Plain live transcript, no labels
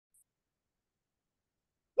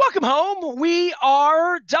Welcome home. We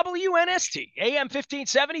are WNST, AM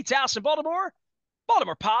 1570, Towson, Baltimore.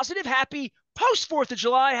 Baltimore positive. Happy post 4th of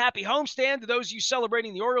July. Happy homestand to those of you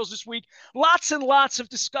celebrating the Orioles this week. Lots and lots of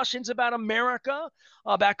discussions about America,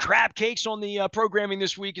 about crab cakes on the programming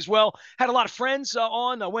this week as well. Had a lot of friends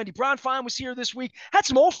on. Wendy Bronfine was here this week. Had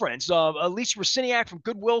some old friends. Lisa Raciniak from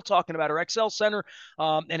Goodwill talking about her XL Center,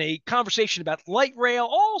 and a conversation about light rail,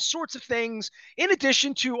 all sorts of things, in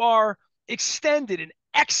addition to our extended and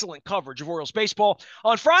excellent coverage of Orioles baseball.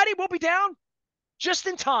 On Friday, we'll be down just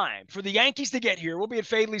in time for the Yankees to get here. We'll be at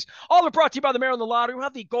Fadley's. All of it brought to you by the Maryland Lottery. We'll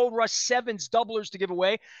have the Gold Rush Sevens doublers to give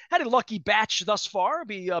away. Had a lucky batch thus far.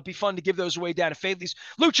 It'll be fun to give those away down at Fadley's.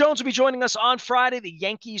 Luke Jones will be joining us on Friday. The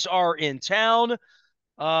Yankees are in town.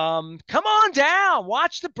 Come on down.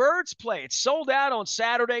 Watch the Birds play. It's sold out on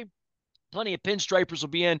Saturday. Plenty of pinstripers will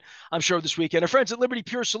be in, I'm sure, this weekend. Our friends at Liberty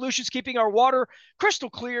Pure Solutions, keeping our water crystal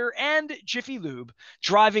clear, and Jiffy Lube,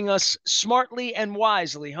 driving us smartly and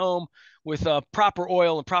wisely home with proper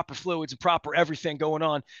oil and proper fluids and proper everything going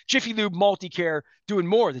on. Jiffy Lube Multicare doing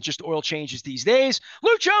more than just oil changes these days.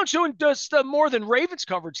 Luke Jones does more than Ravens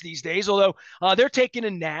coverage these days, although they're taking a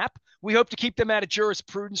nap. We hope to keep them out of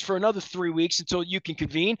jurisprudence for another 3 weeks until you can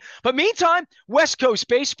convene. But meantime, West Coast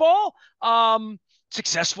baseball,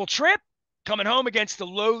 successful trip. Coming home against the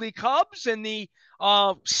lowly Cubs and the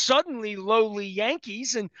suddenly lowly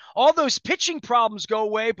Yankees, and all those pitching problems go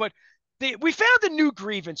away. But we found a new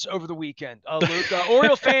grievance over the weekend, Luke.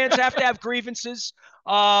 Oriole fans have to have grievances.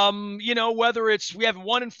 Whether it's we haven't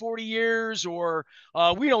won in 40 years, or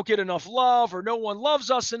we don't get enough love, or no one loves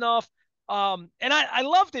us enough. And I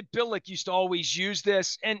love that Billick used to always use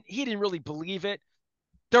this, and he didn't really believe it.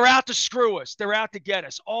 They're out to screw us. They're out to get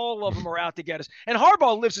us. All of them are out to get us. And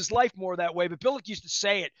Harbaugh lives his life more that way, but Billick used to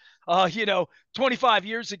say it, 25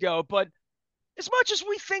 years ago. But as much as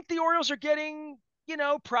we think the Orioles are getting,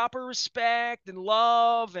 proper respect and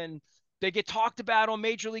love, and they get talked about on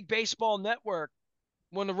Major League Baseball Network,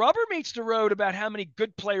 when the rubber meets the road about how many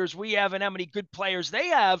good players we have and how many good players they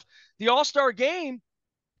have, the All-Star game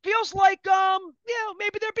feels like,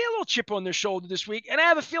 maybe there'll be a little chip on their shoulder this week. And I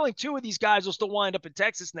have a feeling 2 of these guys will still wind up in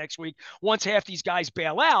Texas next week once half these guys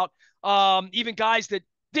bail out. Even guys that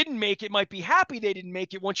didn't make it might be happy they didn't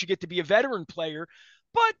make it once you get to be a veteran player.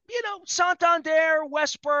 But, Santander,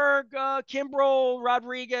 Westberg, Kimbrel,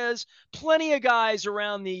 Rodriguez, plenty of guys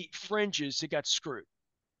around the fringes that got screwed.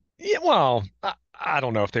 Yeah, well, I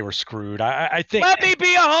don't know if they were screwed. I think. Let me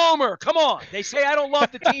be a homer. Come on. They say I don't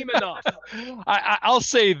love the team enough. I'll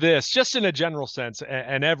say this, just in a general sense,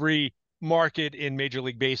 and every market in Major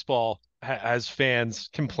League Baseball has fans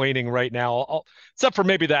complaining right now, except for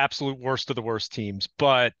maybe the absolute worst of the worst teams.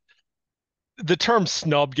 But the term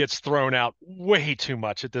snub gets thrown out way too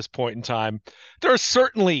much at this point in time. There are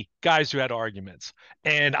certainly guys who had arguments.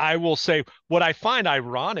 And I will say what I find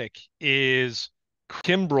ironic is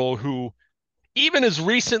Kimbrel, who even as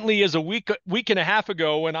recently as a week and a half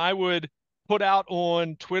ago, when I would put out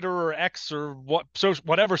on Twitter or X or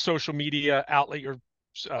whatever social media outlet you're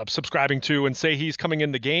subscribing to, and say he's coming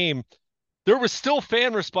in the game, there was still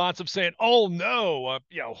fan response of saying, "Oh no,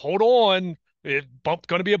 hold on, it's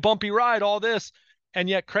going to be a bumpy ride." All this, and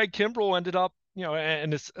yet Craig Kimbrel ended up,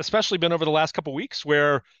 and it's especially been over the last couple of weeks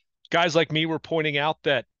where guys like me were pointing out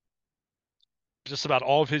that just about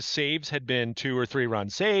all of his saves had been 2 or 3 run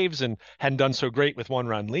saves and hadn't done so great with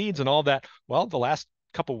 1-run leads and all that. Well, the last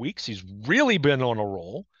couple of weeks, he's really been on a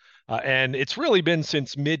roll. And it's really been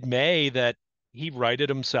since mid-May that he righted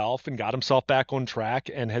himself and got himself back on track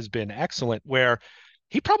and has been excellent, where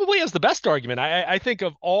he probably has the best argument. I think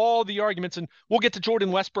of all the arguments, and we'll get to Jordan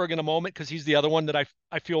Westberg in a moment because he's the other one that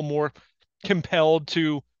I feel more compelled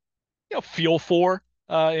to feel for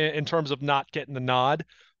in terms of not getting the nod.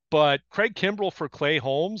 But Craig Kimbrel for Clay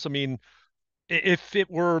Holmes, I mean, if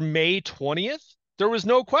it were May 20th, there was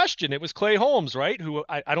no question. It was Clay Holmes, right? Who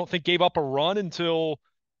I don't think gave up a run until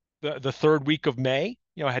the 3rd week of May,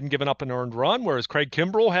 hadn't given up an earned run, whereas Craig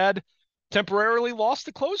Kimbrel had temporarily lost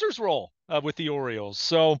the closer's role with the Orioles.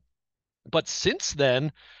 So, but since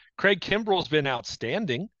then, Craig Kimbrel's been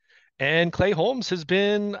outstanding. And Clay Holmes has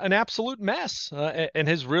been an absolute mess and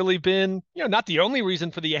has really been, not the only reason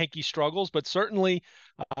for the Yankee struggles, but certainly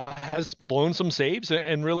has blown some saves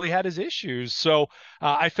and really had his issues. So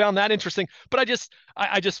I found that interesting. But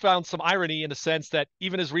I just found some irony in a sense that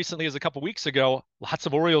even as recently as a couple weeks ago, lots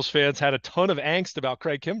of Orioles fans had a ton of angst about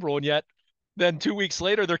Craig Kimbrel, and yet then 2 weeks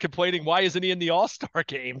later, they're complaining, why isn't he in the All-Star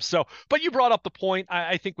game? So, but you brought up the point.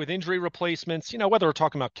 I think with injury replacements, whether we're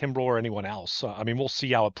talking about Kimbrel or anyone else, I mean, we'll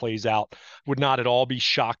see how it plays out. Would not at all be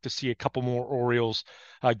shocked to see a couple more Orioles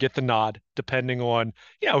get the nod, depending on,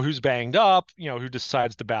 who's banged up, who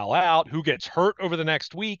decides to bow out, who gets hurt over the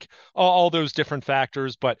next week, all those different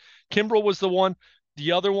factors. But Kimbrel was the one.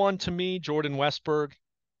 The other one to me, Jordan Westburg.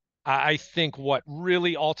 I think what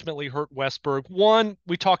really ultimately hurt Westburg, one,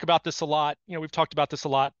 we talk about this a lot. We've talked about this a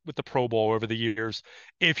lot with the Pro Bowl over the years.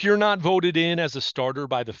 If you're not voted in as a starter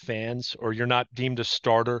by the fans, or you're not deemed a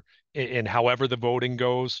starter in however the voting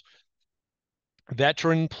goes,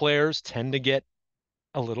 veteran players tend to get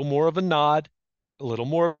a little more of a nod, a little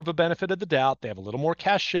more of a benefit of the doubt. They have a little more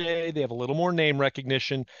cachet. They have a little more name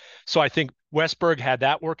recognition. So I think Westburg had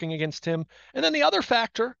that working against him. And then the other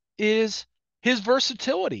factor is his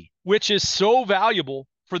versatility, which is so valuable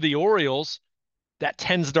for the Orioles, that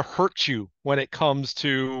tends to hurt you when it comes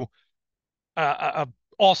to a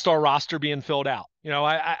all-star roster being filled out.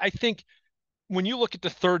 I think when you look at the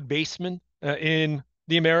third baseman in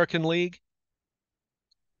the American League,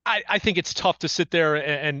 I think it's tough to sit there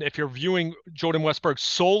and if you're viewing Jordan Westburg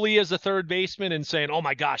solely as a third baseman and saying, oh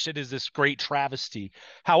my gosh, it is this great travesty.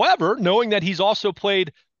 However, knowing that he's also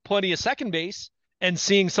played plenty of second base and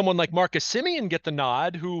seeing someone like Marcus Semien get the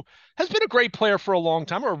nod, who has been a great player for a long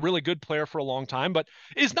time, or a really good player for a long time, but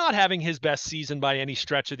is not having his best season by any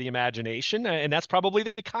stretch of the imagination. And that's probably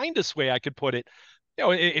the kindest way I could put it.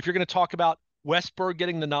 If you're going to talk about Westburg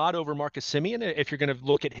getting the nod over Marcus Semien, if you're going to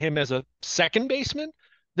look at him as a second baseman,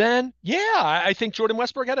 then yeah, I think Jordan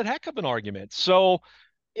Westburg had a heck of an argument. So,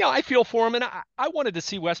 I feel for him, and I wanted to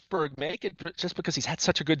see Westburg make it just because he's had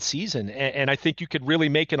such a good season. And I think you could really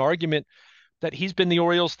make an argument that he's been the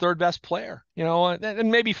Orioles' third best player,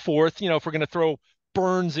 and maybe fourth, if we're going to throw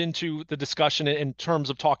Burns into the discussion in terms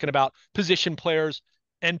of talking about position players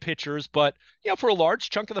and pitchers. But, for a large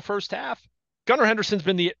chunk of the first half, Gunnar Henderson's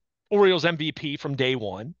been the Orioles MVP from day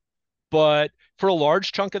one. But for a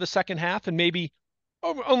large chunk of the second half, and maybe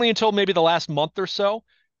only until maybe the last month or so,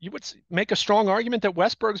 you would make a strong argument that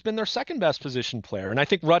Westburg's been their second best position player. And I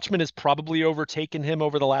think Rutschman has probably overtaken him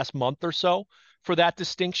over the last month or so for that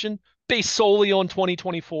distinction, based solely on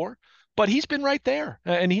 2024. But he's been right there,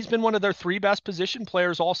 and he's been one of their three best position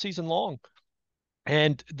players all season long.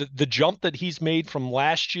 And the jump that he's made from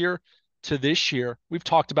last year to this year, we've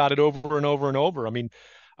talked about it over and over and over. I mean,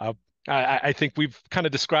 I think we've kind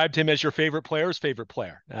of described him as your favorite player's favorite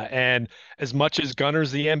player. And as much as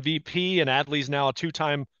Gunner's the MVP and Adley's now a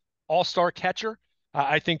two-time All-Star catcher,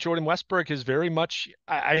 I think Jordan Westburg is very much,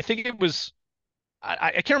 I think it was,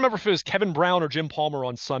 I can't remember if it was Kevin Brown or Jim Palmer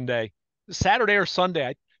on Saturday or Sunday.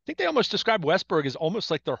 I think they almost described Westburg as almost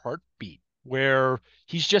like their heartbeat, where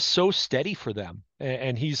he's just so steady for them.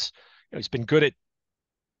 And he's been good at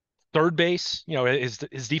third base.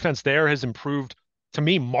 His defense there has improved, to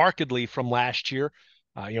me, markedly from last year.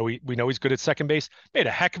 We know he's good at second base. Made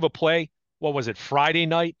a heck of a play. What was it, Friday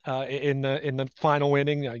night in the final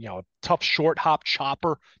inning? A tough short hop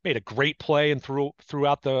chopper. Made a great play and threw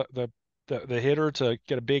out the hitter to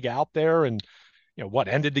get a big out there, and what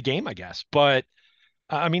ended the game, I guess. But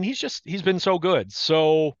I mean, he's been so good.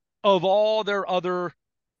 So of all their other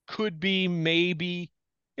could be maybe,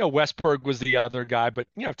 Westburg was the other guy, but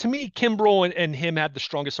to me, Kimbrel and him had the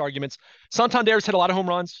strongest arguments. Santander's hit a lot of home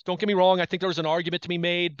runs. Don't get me wrong. I think there was an argument to be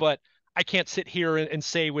made, but I can't sit here and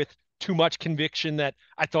say with too much conviction that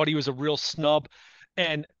I thought he was a real snub.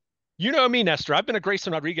 And you know me, Nestor, I've been a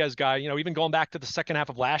Grayson Rodriguez guy, even going back to the second half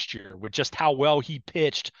of last year with just how well he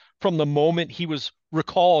pitched from the moment he was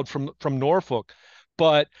recalled from Norfolk.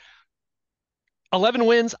 But 11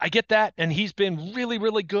 wins, I get that, and he's been really,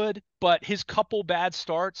 really good, but his couple bad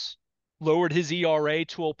starts lowered his ERA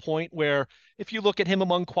to a point where if you look at him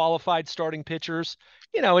among qualified starting pitchers,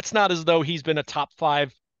 it's not as though he's been a top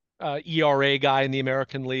five ERA guy in the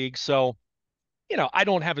American League. So, I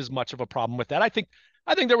don't have as much of a problem with that. I think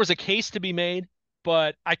there was a case to be made,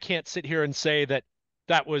 but I can't sit here and say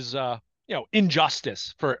that was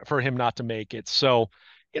injustice for him not to make it. So,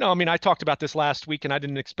 I mean, I talked about this last week and I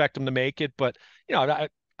didn't expect him to make it, but I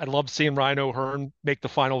love seeing Ryan O'Hearn make the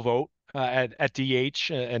final vote at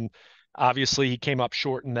DH, and obviously he came up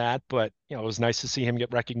short in that, but it was nice to see him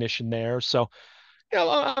get recognition there. So,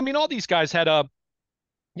 I mean, all these guys had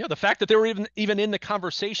the fact that they were even in the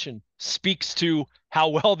conversation speaks to how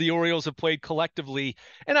well the Orioles have played collectively.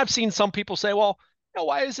 And I've seen some people say, well,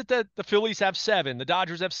 why is it that the Phillies have 7, the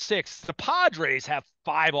Dodgers have 6, the Padres have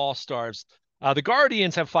 5 All-Stars? The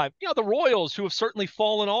Guardians have 5. The Royals, who have certainly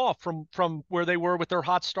fallen off from where they were with their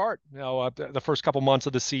hot start, the first couple months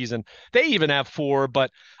of the season, they even have 4.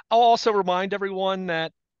 But I'll also remind everyone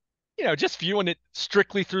that, just viewing it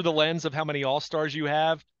strictly through the lens of how many All Stars you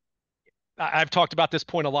have, I've talked about this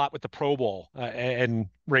point a lot with the Pro Bowl and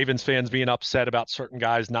Ravens fans being upset about certain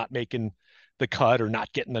guys not making the cut or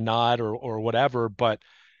not getting the nod or whatever. But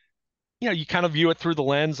you kind of view it through the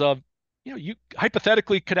lens of, you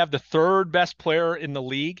hypothetically could have the third best player in the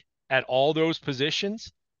league at all those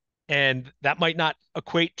positions, and that might not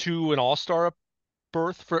equate to an all-star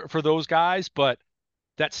berth for those guys, but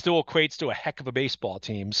that still equates to a heck of a baseball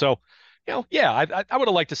team. So, yeah, I would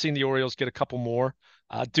have liked to seen the Orioles get a couple more.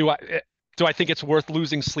 Do I think it's worth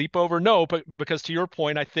losing sleep over? No, but because to your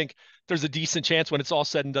point, I think there's a decent chance when it's all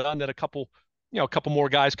said and done that a couple more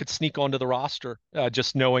guys could sneak onto the roster,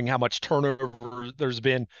 just knowing how much turnover there's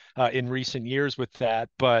been in recent years with that.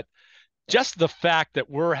 But just the fact that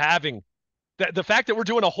the fact that we're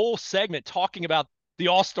doing a whole segment talking about the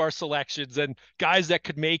All-Star selections and guys that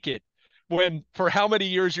could make it, when for how many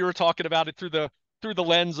years you were talking about it through the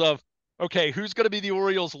lens of, okay, who's going to be the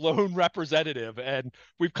Orioles' lone representative? And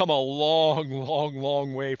we've come a long, long,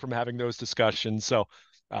 long way from having those discussions. So,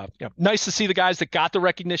 nice to see the guys that got the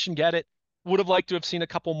recognition get it. Would have liked to have seen a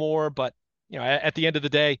couple more, but at the end of the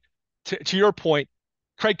day, to your point,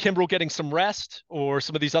 Craig Kimbrell getting some rest, or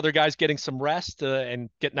some of these other guys getting some rest, and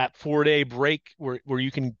getting that 4-day break where you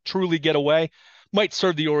can truly get away, might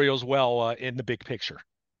serve the Orioles well in the big picture.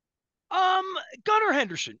 Gunnar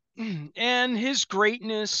Henderson and his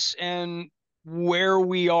greatness and where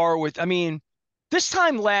we are with, I mean, this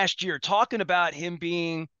time last year, talking about him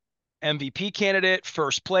being MVP candidate,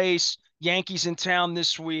 first place, Yankees in town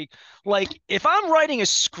this week. Like, if I'm writing a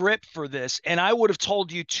script for this, and I would have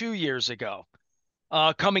told you 2 years ago,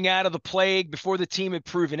 coming out of the plague before the team had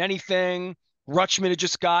proven anything, Rutschman had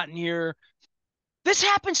just gotten here. This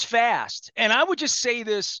happens fast. And I would just say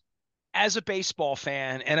this as a baseball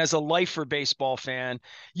fan and as a lifer baseball fan,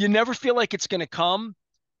 you never feel like it's going to come.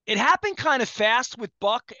 It happened kind of fast with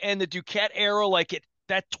Buck and the Duquette era,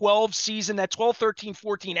 that 12 season, that 12, 13,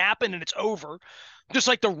 14 happened and it's over. Just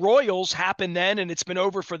like the Royals happened then and it's been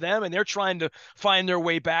over for them, and they're trying to find their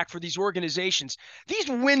way back for these organizations. These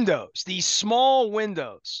windows, these small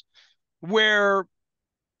windows where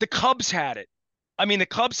the Cubs had it. I mean, the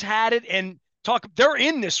Cubs had it, and they're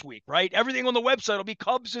in this week, right? Everything on the website will be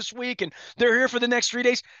Cubs this week, and they're here for the next 3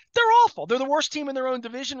 days. They're awful. They're the worst team in their own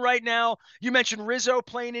division right now. You mentioned Rizzo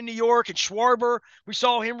playing in New York, and Schwarber. We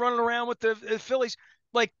saw him running around with the Phillies.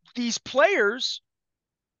 Like, these players,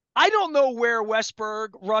 I don't know where Westberg,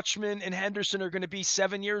 Rutschman, and Henderson are going to be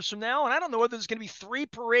 7 years from now. And I don't know whether there's going to be 3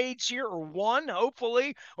 parades here or 1,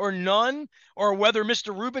 hopefully, or none, or whether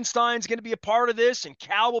Mr. Rubenstein's going to be a part of this and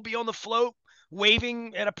Cal will be on the float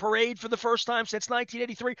waving at a parade for the first time since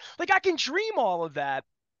 1983. Like, I can dream all of that,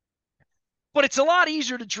 but it's a lot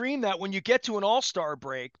easier to dream that when you get to an all-star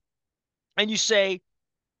break and you say,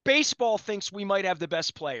 baseball thinks we might have the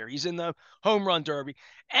best player. He's in the home run derby.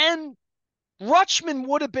 And Rutschman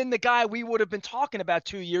would have been the guy we would have been talking about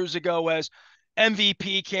 2 years ago as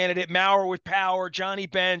MVP candidate, Maurer with power, Johnny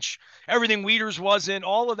Bench, everything Wieters wasn't,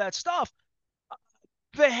 all of that stuff.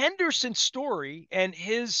 The Henderson story and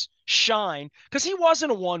his shine, because he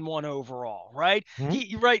wasn't a 1-1 overall, right?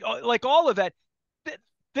 Mm-hmm. Right, like all of that.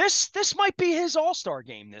 This might be his all-star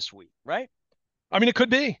game this week, right? I mean, it could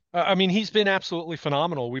be. I mean, he's been absolutely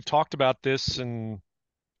phenomenal. We've talked about this, and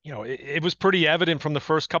it was pretty evident from the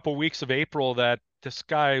first couple weeks of April that this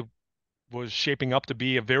guy was shaping up to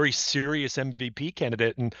be a very serious MVP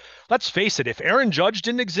candidate. And let's face it, if Aaron Judge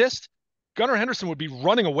didn't exist, Gunnar Henderson would be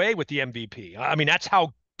running away with the MVP. I mean, that's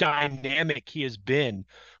how dynamic he has been.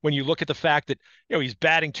 When you look at the fact that, he's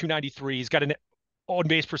batting 293, he's got an on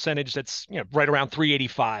base percentage that's, right around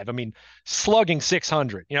 385. I mean, slugging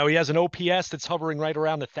 600. He has an OPS that's hovering right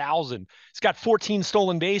around 1,000. He's got 14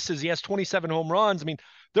 stolen bases. He has 27 home runs. I mean,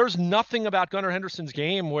 there's nothing about Gunnar Henderson's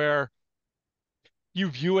game where you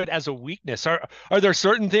view it as a weakness. Are there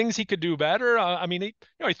certain things he could do better? I mean,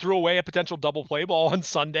 he threw away a potential double play ball on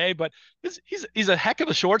Sunday, but he's a heck of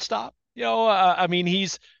a shortstop. I mean,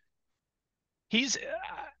 he's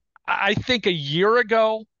I think a year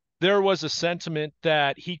ago there was a sentiment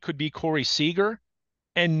that he could be Corey Seager,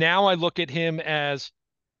 and now I look at him as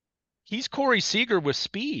he's Corey Seager with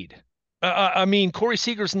speed. I mean, Corey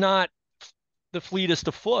Seager's not the fleetest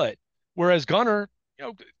of foot, whereas Gunnar,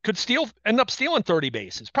 could end up stealing 30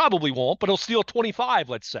 bases. Probably won't, but he'll steal 25,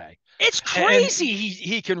 let's say. It's crazy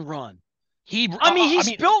he can run. He's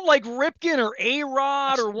built like Ripken or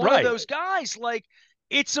A-Rod or one of those guys. Like,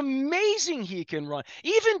 It's amazing he can run.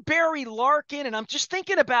 Even Barry Larkin, and I'm just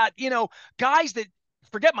thinking about, guys that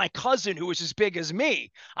forget my cousin who was as big as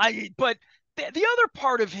me. But the other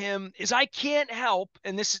part of him is I can't help,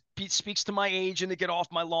 and this speaks to my age and to get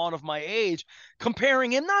off my lawn of my age,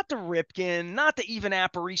 comparing him not to Ripken, not to even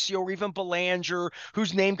Aparicio or even Belanger,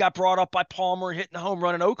 whose name got brought up by Palmer hitting the home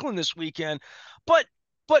run in Oakland this weekend, but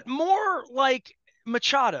more like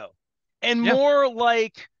Machado and Yeah. more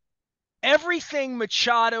like everything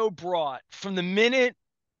Machado brought from the minute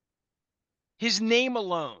his name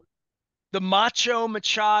alone, the Macho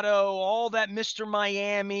Machado, all that Mr.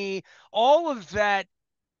 Miami, all of that.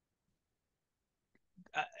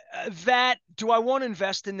 Do I want to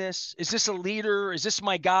invest in this? Is this a leader? Is this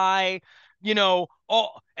my guy? And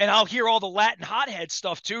I'll hear all the Latin hothead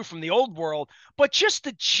stuff too from the old world, but just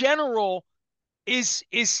the general. Is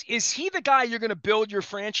he the guy you're going to build your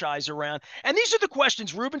franchise around? And these are the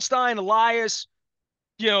questions Rubenstein, Elias,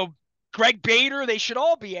 you know, Greg Bader, they should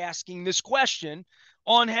all be asking this question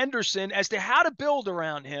on Henderson as to how to build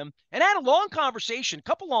around him. And I had a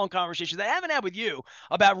couple long conversations that I haven't had with you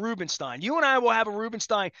about Rubenstein. You and I will have a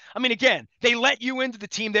Rubenstein. I mean, again, they let you into the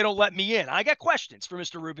team. They don't let me in. I got questions for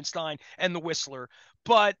Mr. Rubenstein and the Whistler.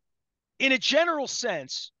 But in a general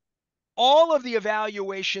sense, all of the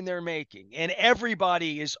evaluation they're making, and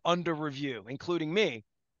everybody is under review, including me.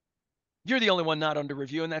 You're the only one not under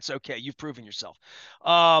review, and that's okay. You've proven yourself.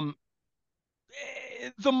 Um,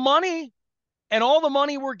 the money and all the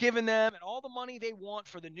money we're giving them and all the money they want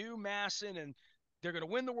for the new Masson and they're going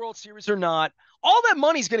to win the World Series or not, all that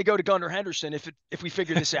money's going to go to Gunnar Henderson if we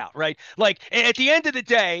figure this out, right? Like at the end of the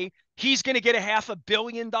day, he's going to get $500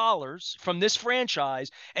 million from this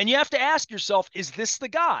franchise. And you have to ask yourself, is this the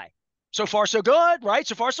guy? So far, so good, right?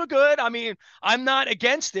 So far, so good. I mean, I'm not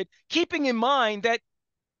against it, keeping in mind that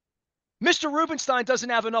Mr. Rubenstein doesn't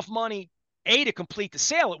have enough money, to complete the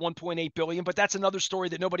sale at $1.8 billion, but that's another story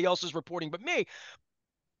that nobody else is reporting but me.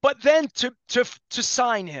 But then to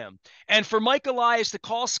sign him, and for Mike Elias to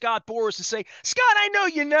call Scott Boras and say, Scott, I know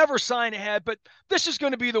you never sign ahead, but this is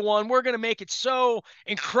going to be the one. We're going to make it so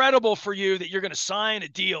incredible for you that you're going to sign a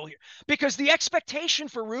deal here. Because the expectation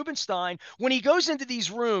for Rubenstein when he goes into these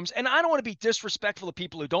rooms, and I don't want to be disrespectful to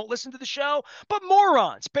people who don't listen to the show, but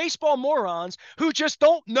morons, baseball morons who just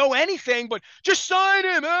don't know anything but just sign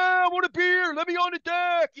him. I want a beer. Let me on the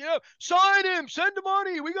deck. Sign him. Send the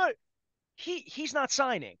money. We got it. He's not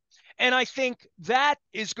signing. And I think that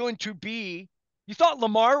is going to be, you thought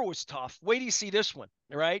Lamar was tough. Wait till you see this one,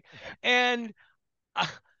 right? And uh,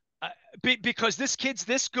 because this kid's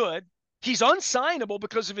this good, he's unsignable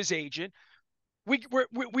because of his agent.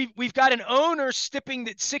 We've got an owner sicking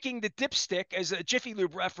the dipstick, as a Jiffy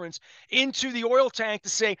Lube reference, into the oil tank to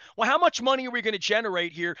say, well, how much money are we going to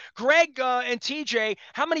generate here? Greg and TJ,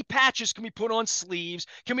 how many patches can we put on sleeves?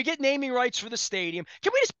 Can we get naming rights for the stadium?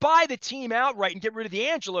 Can we just buy the team outright and get rid of the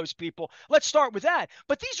Angelos people? Let's start with that.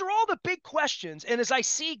 But these are all the big questions. And as I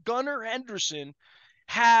see Gunnar Henderson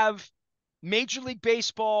have Major League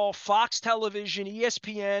Baseball, Fox Television,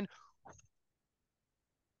 ESPN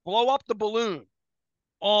blow up the balloon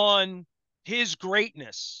on his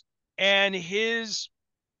greatness and his,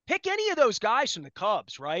 pick any of those guys from the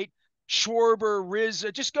Cubs, right? Schwarber,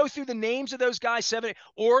 Rizzo, just go through the names of those guys,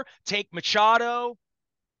 or take Machado,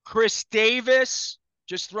 Chris Davis,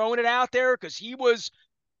 just throwing it out there because he was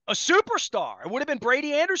a superstar. It would have been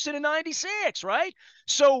Brady Anderson in 96, right?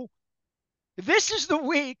 So this is the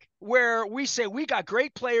week where we say we got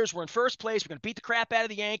great players. We're in first place. We're going to beat the crap out of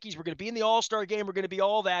the Yankees. We're going to be in the All-Star game. We're going to be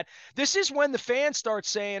all that. This is when the fans start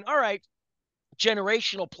saying, all right,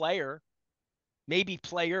 generational player, maybe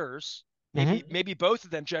players, maybe both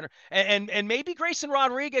of them, and maybe Grayson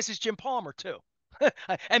Rodriguez is Jim Palmer too.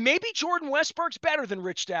 And maybe Jordan Westburg's better than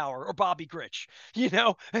Rich Dower or Bobby Grich.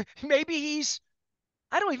 Maybe he's,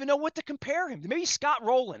 I don't even know what to compare him to. Maybe Scott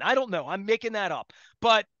Rowland. I don't know. I'm making that up.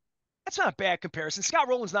 But that's not a bad comparison. Scott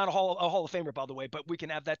Rowland's not a Hall of Famer, by the way, but we can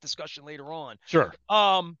have that discussion later on. Sure.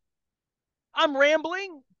 I'm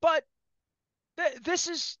rambling, but this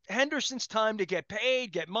is Henderson's time to get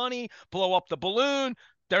paid, get money, blow up the balloon.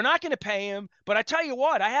 They're not going to pay him, but I tell you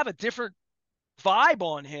what, I have a different vibe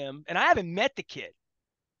on him, and I haven't met the kid.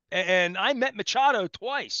 And I met Machado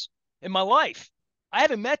twice in my life. I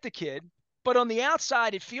haven't met the kid, but on the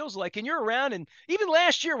outside, it feels like, and you're around, and even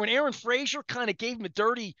last year when Aaron Frazier kind of gave him a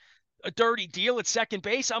dirty deal at second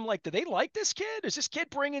base, I'm like, do they like this kid? Is this kid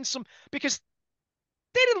bringing some, because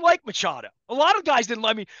They didn't like Machado. A lot of guys didn't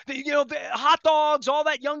like me. The hot dogs, all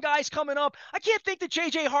that young guys coming up. I can't think that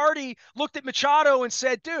J.J. Hardy looked at Machado and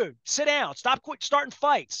said, dude, sit down. Stop starting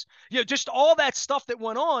fights. Just all that stuff that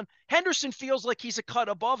went on. Henderson feels like he's a cut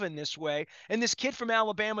above in this way. And this kid from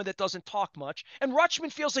Alabama that doesn't talk much. And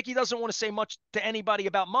Rutschman feels like he doesn't want to say much to anybody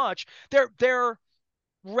about much. They're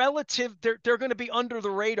relative. They're going to be under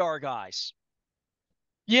the radar guys.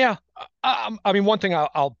 Yeah, I mean, one thing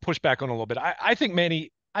I'll push back on a little bit. I think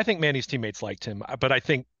Manny's teammates liked him, but I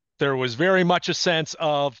think there was very much a sense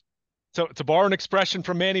of, to borrow an expression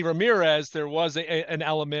from Manny Ramirez, there was an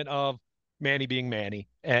element of Manny being Manny,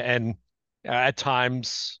 and at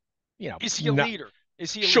times, Is he a not leader?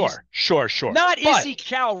 Is he a leader? sure. Not is But he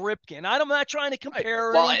Cal Ripken. I'm not trying to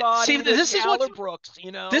compare well, anybody see, with Cal or Brooks,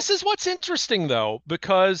 this is what's interesting though,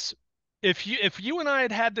 because if you and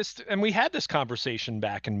I had this, and we had this conversation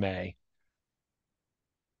back in May,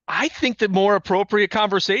 I think the more appropriate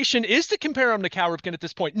conversation is to compare him to Cal Ripken at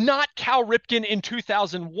this point, not Cal Ripken in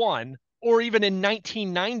 2001 or even in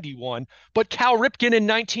 1991, but Cal Ripken in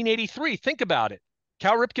 1983. Think about it.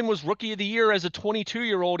 Cal Ripken was Rookie of the Year as a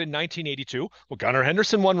 22-year-old in 1982. Well, Gunnar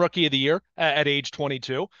Henderson won Rookie of the Year at age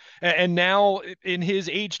 22, and now in his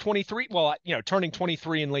age 23, well, turning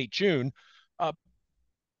 23 in late June, uh,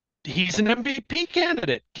 he's an MVP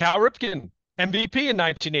candidate. Cal Ripken, MVP in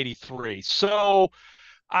 1983. So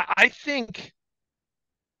I think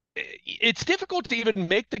it's difficult to even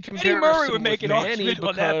make the Eddie Murray comparison would make with an Manny argument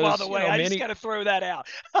on that, by the because, way. I just Manny, got to throw that out.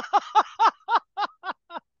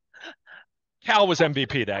 Cal was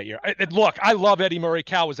MVP that year. Look, I love Eddie Murray.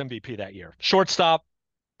 Cal was MVP that year. Shortstop.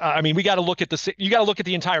 I mean, we got to look at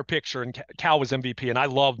the entire picture, and Cal was MVP. And I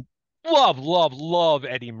love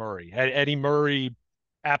Eddie Murray. Eddie Murray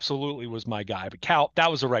absolutely was my guy. But Cal,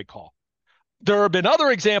 that was the right call. There have been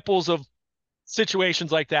other examples of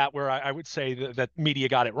situations like that where I would say that media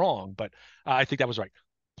got it wrong, but I think that was right.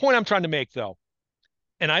 Point I'm trying to make, though,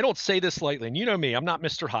 and I don't say this lightly, and you know me, I'm not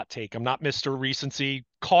Mr. Hot Take. I'm not Mr. Recency,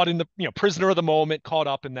 caught in the, prisoner of the moment, caught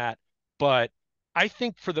up in that. But I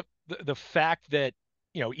think for the fact that,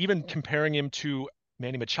 even comparing him to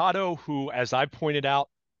Manny Machado, who, as I pointed out,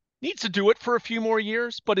 needs to do it for a few more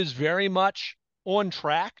years, but is very much on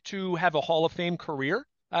track to have a Hall of Fame career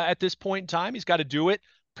at this point in time. He's got to do it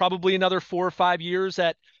probably another 4 or 5 years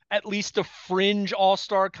at least a fringe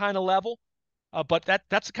all-star kind of level. But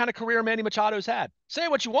that's the kind of career Manny Machado's had. Say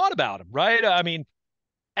what you want about him, right? I mean,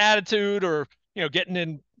 attitude, or getting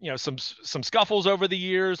in some scuffles over the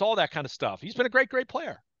years, all that kind of stuff. He's been a great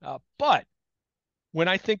player. But when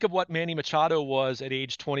I think of what Manny Machado was at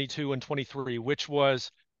age 22 and 23, which was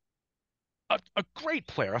a great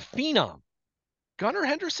player, a phenom, Gunnar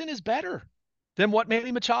Henderson is better than what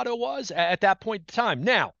Manny Machado was at that point in time.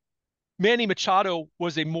 Now, Manny Machado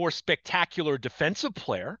was a more spectacular defensive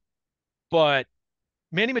player, but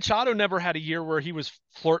Manny Machado never had a year where he was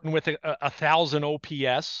flirting with a 1,000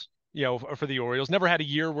 OPS, for the Orioles. Never had a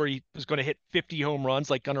year where he was going to hit 50 home runs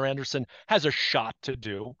like Gunnar Henderson has a shot to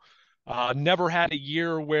do. Never had a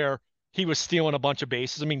year where he was stealing a bunch of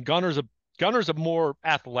bases. I mean, Gunner's a more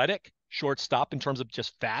athletic shortstop in terms of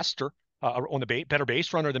just faster on the better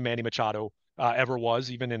base runner than Manny Machado ever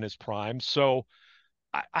was, even in his prime. So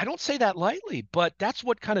I don't say that lightly, but that's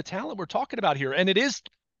what kind of talent we're talking about here. And it is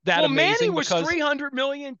that Manny amazing was because 300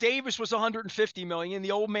 million, Davis was 150 million.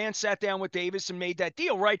 The old man sat down with Davis and made that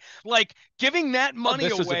deal, right? Like giving that money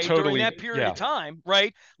away during that period of time,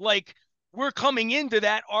 right? Like we're coming into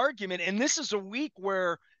that argument, and this is a week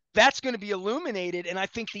where that's going to be illuminated. And I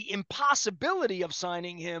think the impossibility of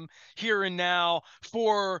signing him here and now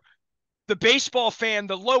for the baseball fan,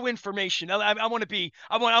 the low information. I want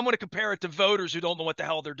to compare it to voters who don't know what the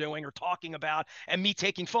hell they're doing or talking about, and me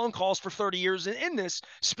taking phone calls for 30 years in this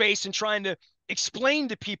space and trying to explain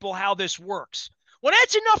to people how this works. Well,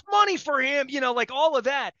 that's enough money for him, like all of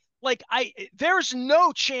that. Like there's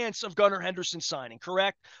no chance of Gunnar Henderson signing,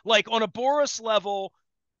 correct? Like on a Boris level,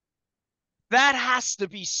 that has to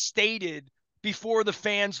be stated before the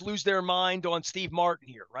fans lose their mind on Steve Martin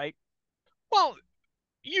here, right? well,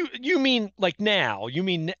 you mean like now? You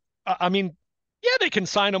mean I mean, yeah, they can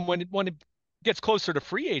sign him when it gets closer to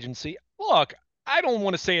free agency. Look, I don't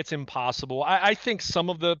want to say it's impossible. I think some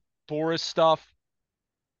of the Boris stuff.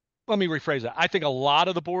 Let me rephrase that. I think a lot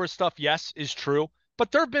of the Boris stuff, yes, is true,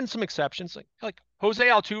 but there have been some exceptions. Like Jose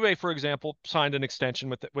Altuve, for example, signed an extension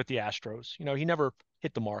with the Astros. He never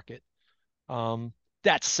hit the market.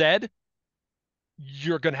 That said,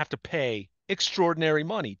 you're going to have to pay extraordinary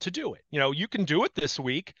money to do it. You can do it this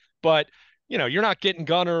week, but you're not getting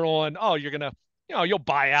Gunner on, oh, you're going to, you'll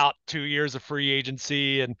buy out 2 years of free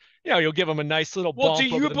agency and, you'll give him a nice little Well, do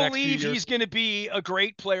bump over you the next few believe years. he's going to be a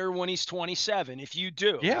great player when he's 27? If you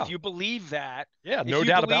do, if Yeah. you believe that, Yeah. if No you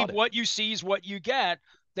doubt believe about it. what you see is what you get,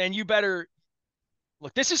 then you better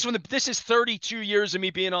look. This is 32 years of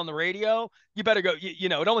me being on the radio. You better go.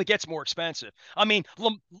 It only gets more expensive. I mean,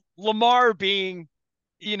 Lamar being,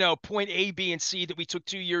 point A, B, and C that we took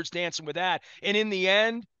 2 years dancing with that, and in the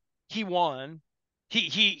end, he won.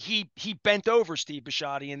 He bent over Steve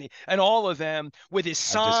Bisciotti and all of them with his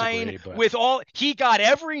I sign, disagree, but with all he got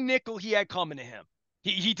every nickel he had coming to him.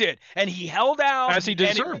 He did, and he held out, as he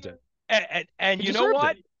deserved it. and He you know deserved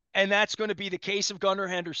what? it. And that's going to be the case of Gunnar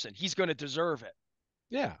Henderson. He's going to deserve it.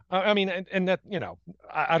 Yeah. I mean, and that,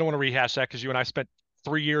 I don't want to rehash that because you and I spent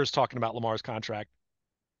 3 years talking about Lamar's contract.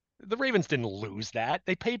 The Ravens didn't lose that.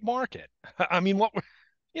 They paid market. I mean,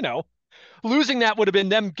 you know, losing that would have been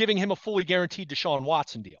them giving him a fully guaranteed Deshaun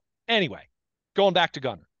Watson deal. Anyway, going back to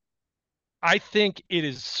Gunnar, I think it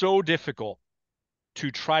is so difficult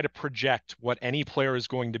to try to project what any player is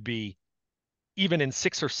going to be, even in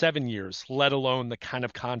 6 or 7 years, let alone the kind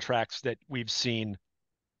of contracts that we've seen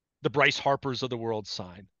the Bryce Harpers of the world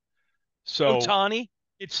sign. So Otani,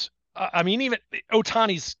 I mean, even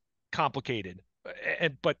Otani's complicated,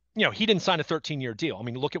 but he didn't sign a 13-year deal. I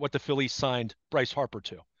mean, look at what the Phillies signed Bryce Harper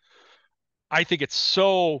to. I think it's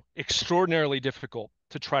so extraordinarily difficult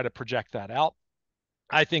to try to project that out.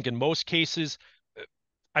 I think in most cases,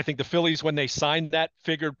 I think the Phillies, when they signed that,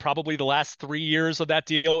 figured probably the last 3 years of that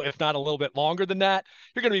deal, if not a little bit longer than that,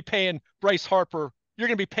 you're going to be paying Bryce Harper. You're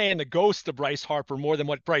going to be paying the ghost of Bryce Harper more than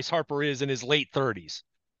what Bryce Harper is in his late 30s.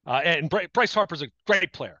 And Bryce Harper's a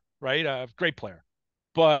great player, right? A great player.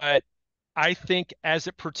 But I think as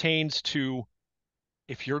it pertains to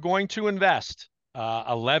if you're going to invest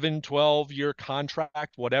 11, 12-year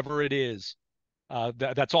contract, whatever it is,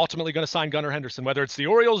 that's ultimately going to sign Gunnar Henderson, whether it's the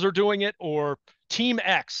Orioles are doing it or Team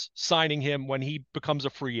X signing him when he becomes a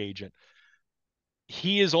free agent.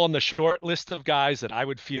 He is on the short list of guys that I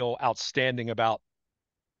would feel outstanding about.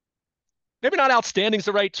 Maybe not outstanding is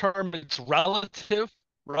the right term. It's relative,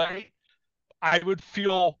 right? I would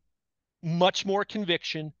feel much more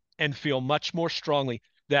conviction and feel much more strongly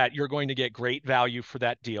that you're going to get great value for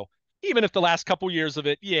that deal. Even if the last couple years of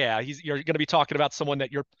it, yeah, you're going to be talking about someone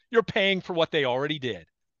that you're paying for what they already did.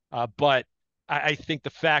 But I think the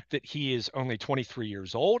fact that he is only 23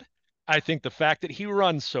 years old, I think the fact that he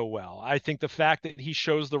runs so well, I think the fact that he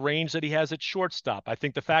shows the range that he has at shortstop, I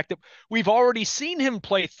think the fact that we've already seen him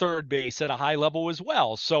play third base at a high level as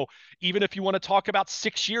well. So even if you want to talk about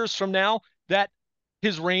 6 years from now, that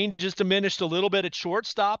his range is diminished a little bit at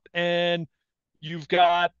shortstop, and you've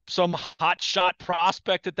got some hot shot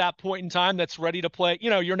prospect at that point in time that's ready to play,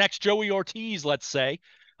 your next Joey Ortiz, let's say,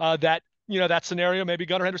 that scenario, maybe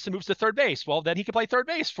Gunnar Henderson moves to third base. Well, then he could play third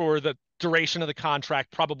base for the duration of the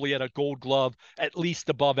contract, probably at a gold glove, at least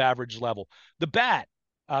above average level. The bat,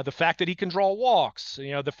 the fact that he can draw walks,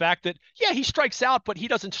 the fact that, yeah, he strikes out, but he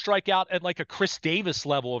doesn't strike out at like a Chris Davis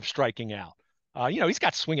level of striking out. He's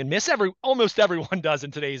got swing and miss. Almost everyone does in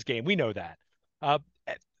today's game. We know that. Uh,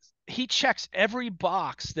 he checks every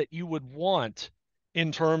box that you would want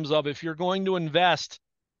in terms of if you're going to invest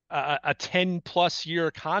a 10 plus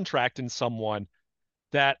year contract in someone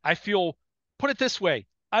that I feel, put it this way,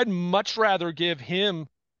 I'd much rather give him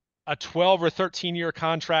a 12 or 13-year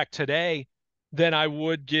contract today than I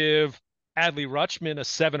would give Adley Rutschman a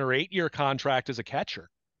 7 or 8-year contract as a catcher.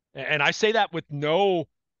 And I say that with no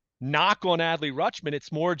knock on Adley Rutschman.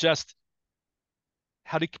 It's more just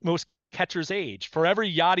how do most catchers age. For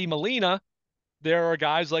every Yadi Molina, there are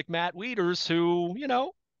guys like Matt Wieters who,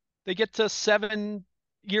 they get to 7,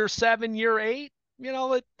 year 8,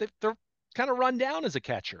 they're kind of run down as a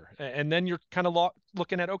catcher. And then you're kind of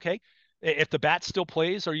looking at, okay, if the bat still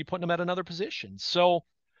plays, are you putting him at another position? So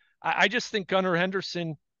I just think Gunnar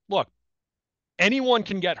Henderson, look, anyone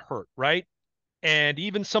can get hurt, right? And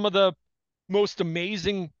even some of the most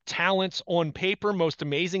amazing talents on paper, most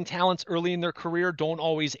amazing talents early in their career don't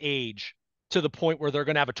always age to the point where they're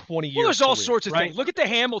going to have a 20-year there's all career, sorts of right? things. Look at the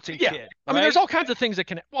Hamilton Yeah. kid, I mean, right? there's all kinds of things that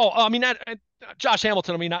can, well, I mean, Josh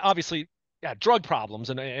Hamilton, I mean, obviously, yeah, drug problems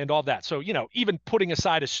and all that. So, even putting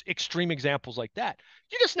aside extreme examples like that,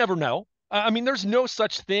 you just never know. I mean, there's no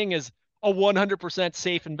such thing as a 100%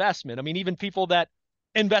 safe investment. I mean, even people that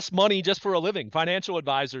invest money just for a living, financial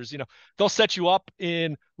advisors, they'll set you up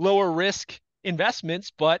in lower risk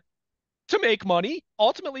investments, but to make money,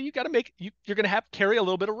 ultimately you got to you're going to have to carry a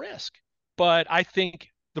little bit of risk. But I think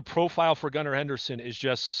the profile for Gunnar Henderson is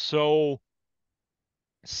just so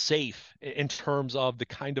safe in terms of the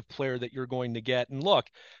kind of player that you're going to get. And look,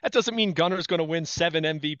 that doesn't mean Gunner's going to win 7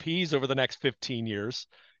 MVPs over the next 15 years.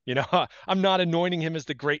 You know, I'm not anointing him as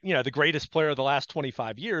the greatest player of the last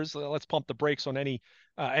 25 years. Let's pump the brakes on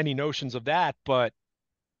any notions of that. But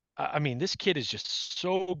I mean, this kid is just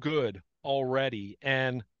so good already,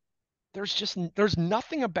 and there's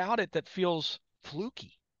nothing about it that feels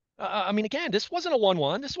fluky. I mean, again, this wasn't a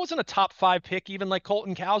 1-1. This wasn't a top 5 pick, even like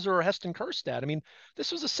Colton Cowser or Heston Kjerstad. I mean,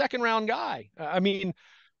 this was a second round guy. I mean,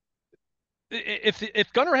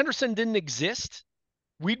 if Gunnar Henderson didn't exist,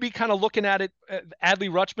 we'd be kind of looking at it,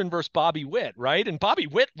 Adley Rutschman versus Bobby Witt, right? And Bobby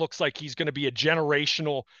Witt looks like he's going to be a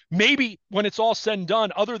generational, maybe when it's all said and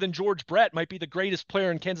done, other than George Brett, might be the greatest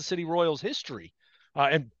player in Kansas City Royals history.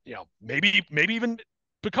 And maybe even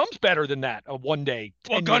becomes better than that one day.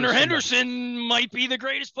 Well, Gunnar Henderson might be the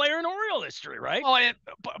greatest player in Oriole history, right?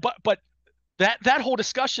 Oh, but that whole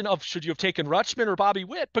discussion of should you have taken Rutschman or Bobby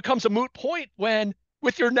Witt becomes a moot point when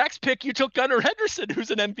with your next pick you took Gunnar Henderson, who's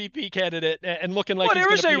an MVP candidate and looking like he's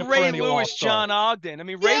going to be a Ray perennial Lewis, all-star. John Ogden. I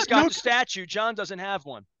mean, Ray's got the statue. John doesn't have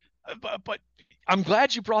one. But I'm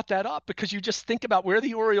glad you brought that up because you just think about where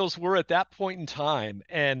the Orioles were at that point in time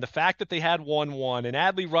and the fact that they had 1-1 and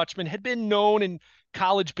Adley Rutschman had been known in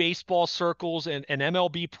college baseball circles and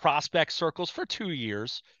MLB prospect circles for 2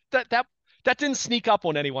 years. That didn't sneak up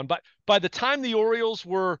on anyone. But by the time the Orioles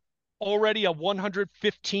were already a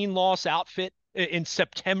 115 loss outfit in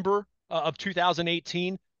September of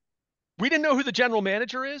 2018, we didn't know who the general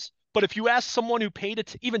manager is. But if you ask someone who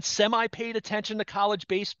even semi-paid attention to college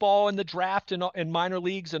baseball and the draft and minor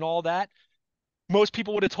leagues and all that, most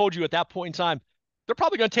people would have told you at that point in time, they're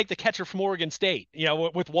probably going to take the catcher from Oregon State,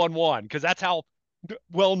 with 1-1, because that's how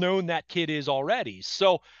well known that kid is already.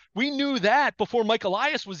 So we knew that before Mike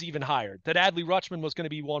Elias was even hired, that Adley Rutschman was going to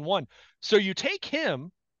be 1-1. So you take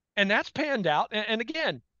him, and that's panned out. And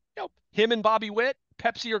again, him and Bobby Witt,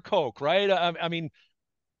 Pepsi or Coke, right? I mean,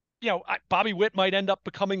 Bobby Witt might end up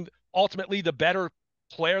becoming ultimately the better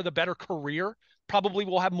player, the better career. Probably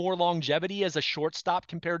will have more longevity as a shortstop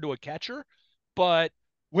compared to a catcher. But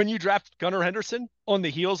when you draft Gunnar Henderson on the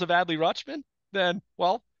heels of Adley Rutschman, then,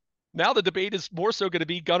 well, now the debate is more so going to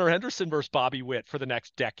be Gunnar Henderson versus Bobby Witt for the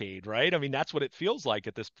next decade, right? I mean, that's what it feels like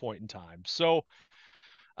at this point in time. So,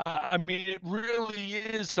 I mean, it really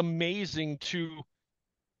is amazing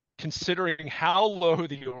considering how low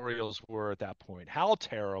the Orioles were at that point, how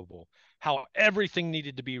terrible, how everything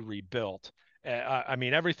needed to be rebuilt. I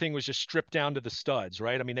mean, everything was just stripped down to the studs,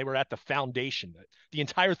 right? I mean, they were at the foundation. The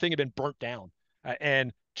entire thing had been burnt down.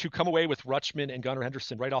 And to come away with Rutschman and Gunnar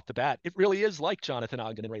Henderson right off the bat, it really is like Jonathan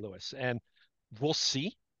Ogden and Ray Lewis. And we'll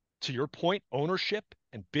see, to your point, ownership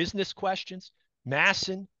and business questions,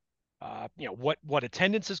 Masson, what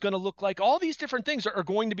attendance is going to look like. All these different things are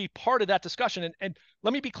going to be part of that discussion. And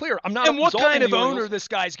let me be clear, I'm not. And what kind of owner this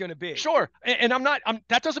guy's going to be? Sure. And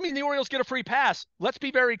that doesn't mean the Orioles get a free pass. Let's be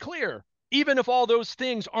very clear. Even if all those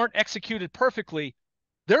things aren't executed perfectly,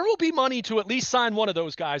 there will be money to at least sign one of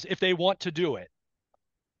those guys if they want to do it.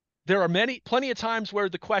 There are plenty of times where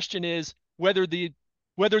the question is whether the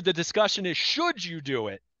discussion is should you do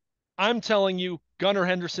it. I'm telling you, Gunnar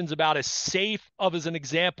Henderson's about as safe as an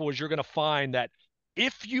example as you're going to find, that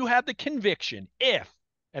if you have the conviction,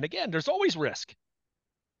 and again, there's always risk,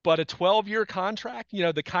 but a 12-year contract,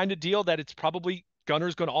 the kind of deal that it's probably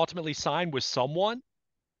Gunnar's going to ultimately sign with someone,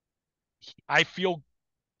 I feel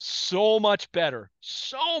so much better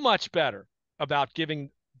about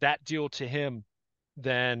giving that deal to him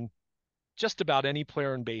than just about any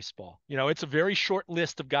player in baseball. It's a very short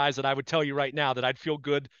list of guys that I would tell you right now that I'd feel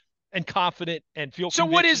good and confident and feel. So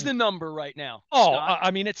what is the number right now? Oh,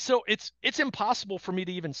 I mean, it's impossible for me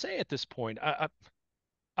to even say at this point.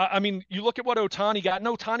 I mean, you look at what Ohtani got, and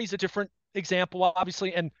Ohtani's a different example,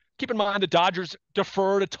 obviously. And keep in mind, the Dodgers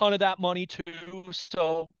deferred a ton of that money too.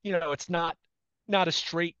 So, it's not a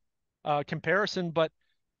straight comparison. But,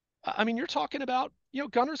 I mean, you're talking about,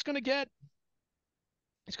 Gunner's going to get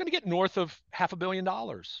north of $500 million.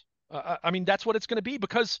 I mean, that's what it's going to be,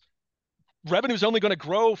 because revenue is only going to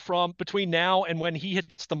grow from between now and when he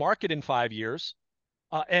hits the market in 5 years.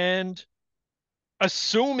 And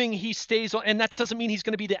assuming he stays on, and that doesn't mean he's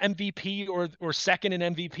going to be the MVP or second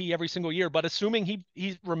in MVP every single year, but assuming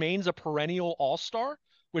he remains a perennial all-star,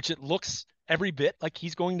 which it looks every bit like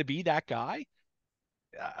he's going to be that guy.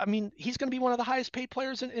 I mean, he's going to be one of the highest paid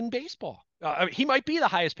players in baseball. He might be the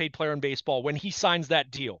highest paid player in baseball when he signs that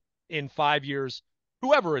deal in 5 years,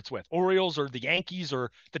 whoever it's with, Orioles or the Yankees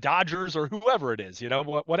or the Dodgers or whoever it is,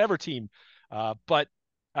 whatever team. But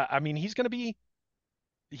I mean, he's going to be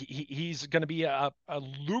a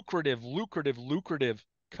lucrative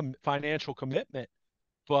financial commitment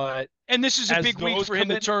But And this is a as big week those for him come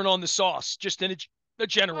to in, turn on the sauce, just in a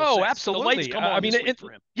general oh, sense. The lights absolutely. come I on mean, this week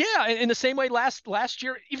for him. yeah, in the same way last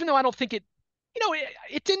year, even though I don't think it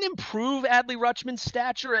didn't improve Adley Rutschman's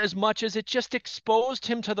stature as much as it just exposed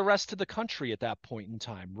him to the rest of the country at that point in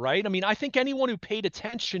time, right? I mean, I think anyone who paid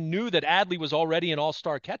attention knew that Adley was already an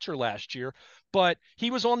all-star catcher last year, but he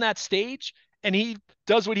was on that stage and he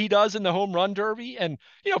does what he does in the home run derby. And,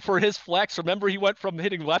 for his flex, remember he went from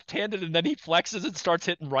hitting left-handed and then he flexes and starts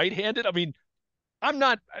hitting right-handed. I mean, I'm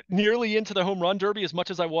not nearly into the home run derby as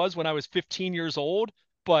much as I was when I was 15 years old,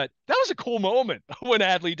 but that was a cool moment when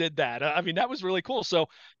Adley did that. I mean, that was really cool. So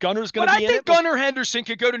Gunner's going But to I be in think it. Gunnar Henderson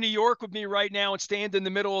could go to New York with me right now and stand in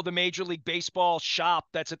the middle of the Major League Baseball shop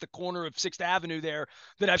that's at the corner of 6th Avenue there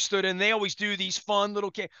that I've stood in. They always do these fun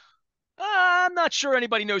little I'm not sure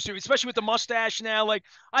anybody knows who, especially with the mustache now. Like,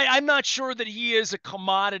 I'm not sure that he is a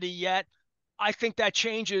commodity yet. I think that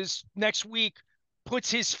changes next week,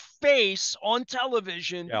 puts his face on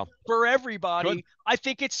television Yeah, for good. everybody. I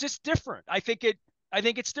think it's just different. I think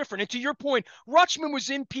it's different. And to your point, Rutschman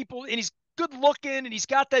was in people and he's good looking and he's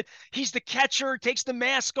the catcher, takes the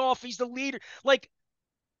mask off, he's the leader. Like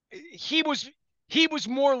he was he was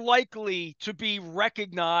more likely to be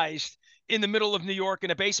recognized in the middle of New York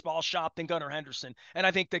in a baseball shop than Gunnar Henderson. And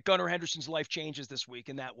I think that Gunnar Henderson's life changes this week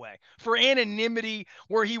in that way. For anonymity,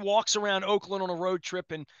 where he walks around Oakland on a road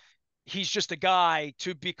trip and he's just a guy,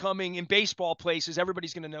 to becoming in baseball places,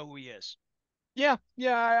 everybody's going to know who he is. Yeah,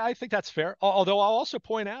 I think that's fair. Although I'll also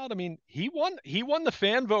point out, I mean, he won the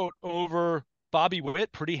fan vote over Bobby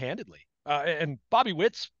Witt pretty handedly. And Bobby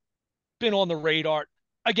Witt's been on the radar.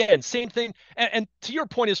 Again, same thing. And to your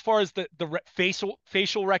point, as far as the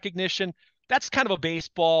facial recognition, that's kind of a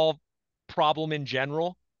baseball problem in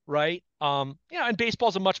general, right? And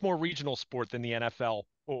baseball's a much more regional sport than the NFL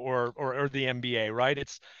or the NBA, right?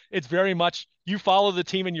 It's very much you follow the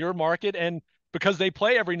team in your market, and because they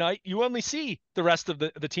play every night, you only see the rest of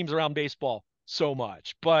the teams around baseball so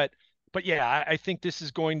much. But yeah, I think this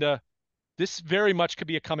very much could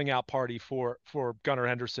be a coming out party for Gunnar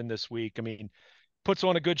Henderson this week. I mean, puts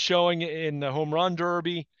on a good showing in the home run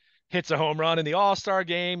derby, hits a home run in the All-Star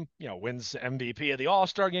game, wins MVP of the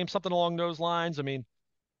All-Star game, something along those lines. I mean,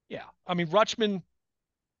 yeah. I mean, Rutschman,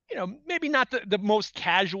 maybe not the most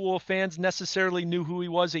casual fans necessarily knew who he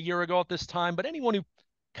was a year ago at this time, but anyone who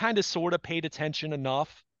kind of sort of paid attention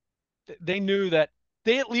enough, they knew that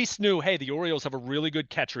they at least knew, hey, the Orioles have a really good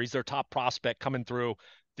catcher. He's their top prospect coming through.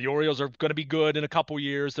 The Orioles are going to be good in a couple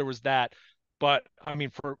years. There was that. But I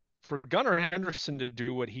mean, for Gunnar Henderson to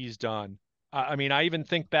do what he's done, I mean, I even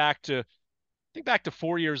think back to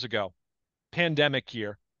 4 years ago, pandemic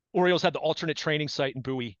year. Orioles had the alternate training site in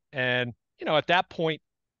Bowie, and at that point,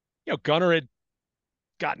 Gunnar had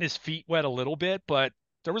gotten his feet wet a little bit, but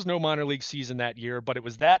there was no minor league season that year. But it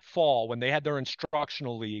was that fall when they had their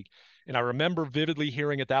instructional league. And I remember vividly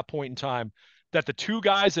hearing at that point in time that the two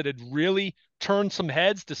guys that had really turned some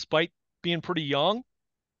heads despite being pretty young,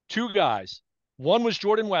 two guys. One was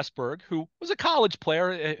Jordan Westberg, who was a college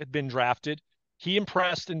player, had been drafted. He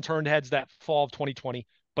impressed and turned heads that fall of 2020.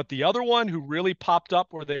 But the other one who really popped up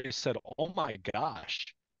where they said, oh my gosh,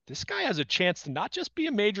 this guy has a chance to not just be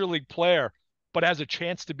a major league player, but has a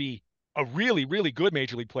chance to be a really, really good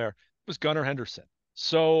major league player, was Gunnar Henderson.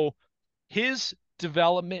 So his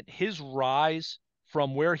development, his rise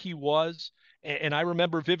from where he was, and I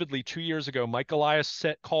remember vividly 2 years ago, Mike Elias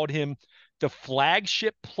called him the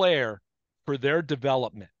flagship player for their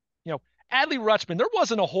development. You know, Adley Rutschman, there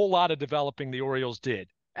wasn't a whole lot of developing the Orioles did.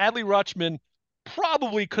 Adley Rutschman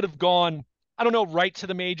probably could have gone, I don't know, right to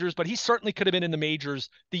the majors, but he certainly could have been in the majors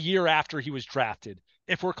the year after he was drafted,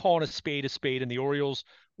 if we're calling a spade, and the Orioles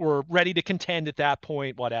were ready to contend at that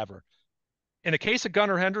point, whatever. In the case of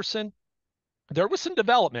Gunnar Henderson, there was some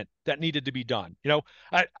development that needed to be done.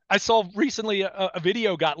 I saw recently a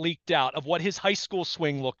video got leaked out of what his high school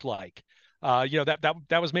swing looked like.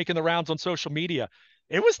 That was making the rounds on social media.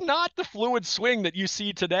 It was not the fluid swing that you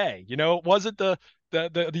see today. It wasn't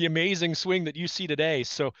the amazing swing that you see today.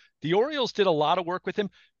 So the Orioles did a lot of work with him,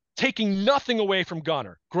 taking nothing away from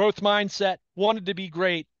Gunnar. Growth mindset, wanted to be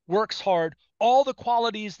great, works hard, all the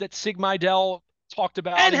qualities that Sig Mejdal talked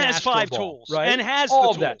about And in has Astro five Ball, tools. right? And has the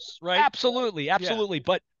All of that. tools, right? Absolutely, Yeah. absolutely.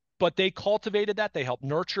 But they cultivated that, they helped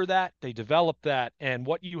nurture that, they developed that, and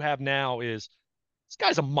what you have now is this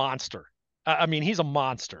guy's a monster. I mean, he's a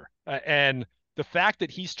monster. And the fact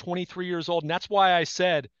that he's 23 years old, and that's why I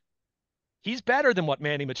said he's better than what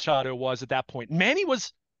Manny Machado was at that point. Manny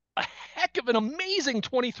was a heck of an amazing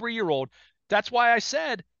 23-year-old. That's why I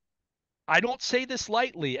said I don't say this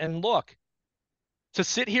lightly. And look, to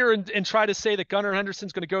sit here and try to say that Gunnar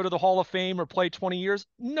Henderson's going to go to the Hall of Fame or play 20 years,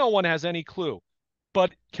 no one has any clue.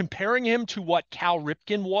 But comparing him to what Cal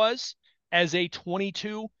Ripken was as a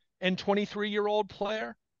 22 and 23-year-old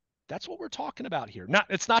player, that's what we're talking about here.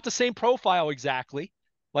 It's not the same profile exactly.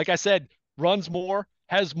 Like I said, runs more,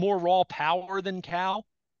 has more raw power than Cal,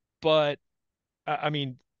 but I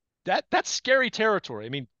mean, that's scary territory. I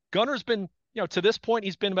mean, Gunnar's been, to this point,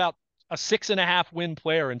 he's been about a 6.5 win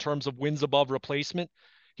player in terms of wins above replacement.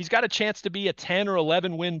 He's got a chance to be a 10 or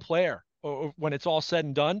 11 win player when it's all said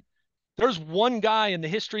and done. There's one guy in the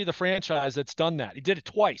history of the franchise that's done that. He did it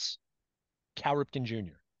twice, Cal Ripken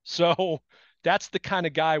Jr. So that's the kind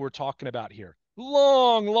of guy we're talking about here.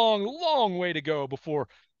 Long, long, long way to go before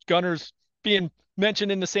Gunnar's being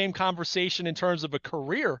mentioned in the same conversation in terms of a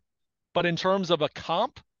career, but in terms of a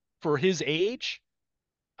comp for his age,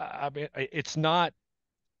 I mean, it's not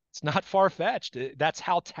far-fetched. That's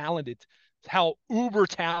how talented, how uber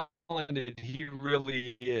talented he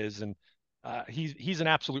really is. And he's an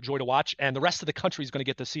absolute joy to watch. And the rest of the country is going to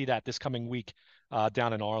get to see that this coming week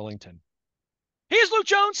down in Arlington. He is Luke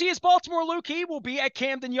Jones. He is Baltimore Luke. He will be at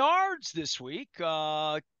Camden Yards this week.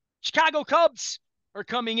 Chicago Cubs are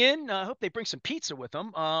coming in. I hope they bring some pizza with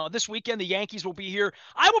them. This weekend, the Yankees will be here.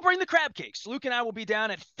 I will bring the crab cakes. Luke and I will be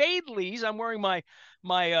down at Fadley's. I'm wearing my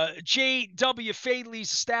J.W.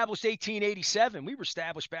 Fadley's, established 1887. We were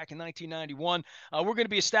established back in 1991. We're going to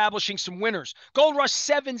be establishing some winners. Gold Rush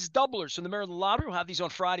Sevens doublers from the Maryland Lottery. We'll have these on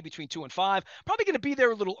Friday between 2 and 5. Probably going to be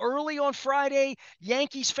there a little early on Friday.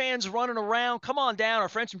 Yankees fans running around. Come on down. Our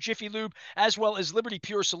friends from Jiffy Lube, as well as Liberty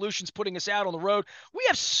Pure Solutions, putting us out on the road. We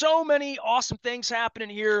have so many awesome things happening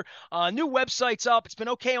here. New website's up. It's been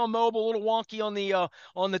okay on mobile, a little wonky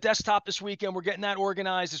on the desktop this weekend. We're getting that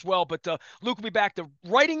organized as well. But Luke will be back to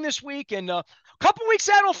writing this week, and a couple weeks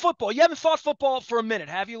out on football. You haven't thought football for a minute,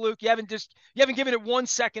 have you, Luke? You haven't given it 1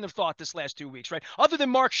 second of thought this last 2 weeks, right? Other than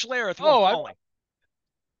Mark Schlereth.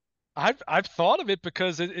 I've thought of it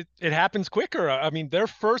because it happens quicker. I mean, their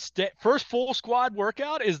first full squad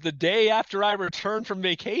workout is the day after I returned from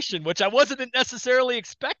vacation, which I wasn't necessarily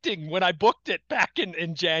expecting when I booked it back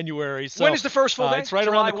in January. So when is the first full day? It's right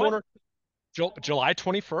around the corner. July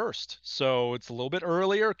 21st. So it's a little bit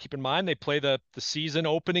earlier. Keep in mind, they play the season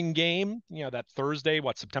opening game, that Thursday,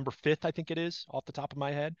 September 5th, I think it is, off the top of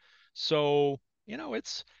my head. So,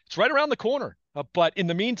 it's right around the corner. But in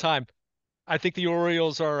the meantime, I think the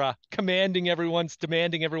Orioles are demanding everyone's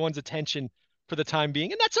attention for the time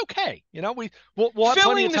being, and that's okay. We'll have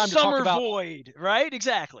plenty of time to talk about void, right?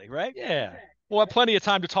 Exactly, right? Yeah. We'll have plenty of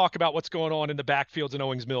time to talk about what's going on in the backfields in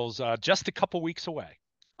Owings Mills just a couple weeks away.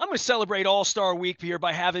 I'm going to celebrate All-Star Week here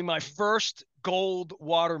by having my first gold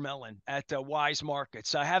watermelon at Wise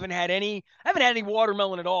Markets. I haven't had any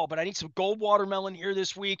watermelon at all, but I need some gold watermelon here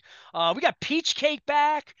this week. We got peach cake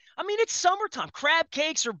back. I mean, it's summertime. Crab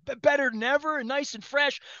cakes are better than ever and nice and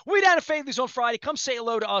fresh. We'll be down at Fadley's on Friday. Come say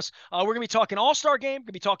hello to us. We're going to be talking All-Star game. We're going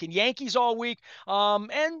to be talking Yankees all week.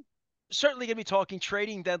 And certainly going to be talking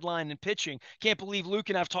trading deadline and pitching. Can't believe Luke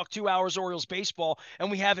and I have talked 2 hours Orioles baseball,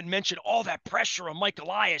 and we haven't mentioned all that pressure on Mike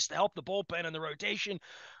Elias to help the bullpen and the rotation.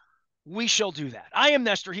 We shall do that. I am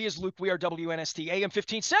Nestor. He is Luke. We are WNST AM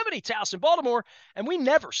 1570, Towson, Baltimore, and we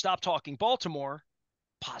never stop talking Baltimore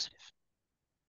positive.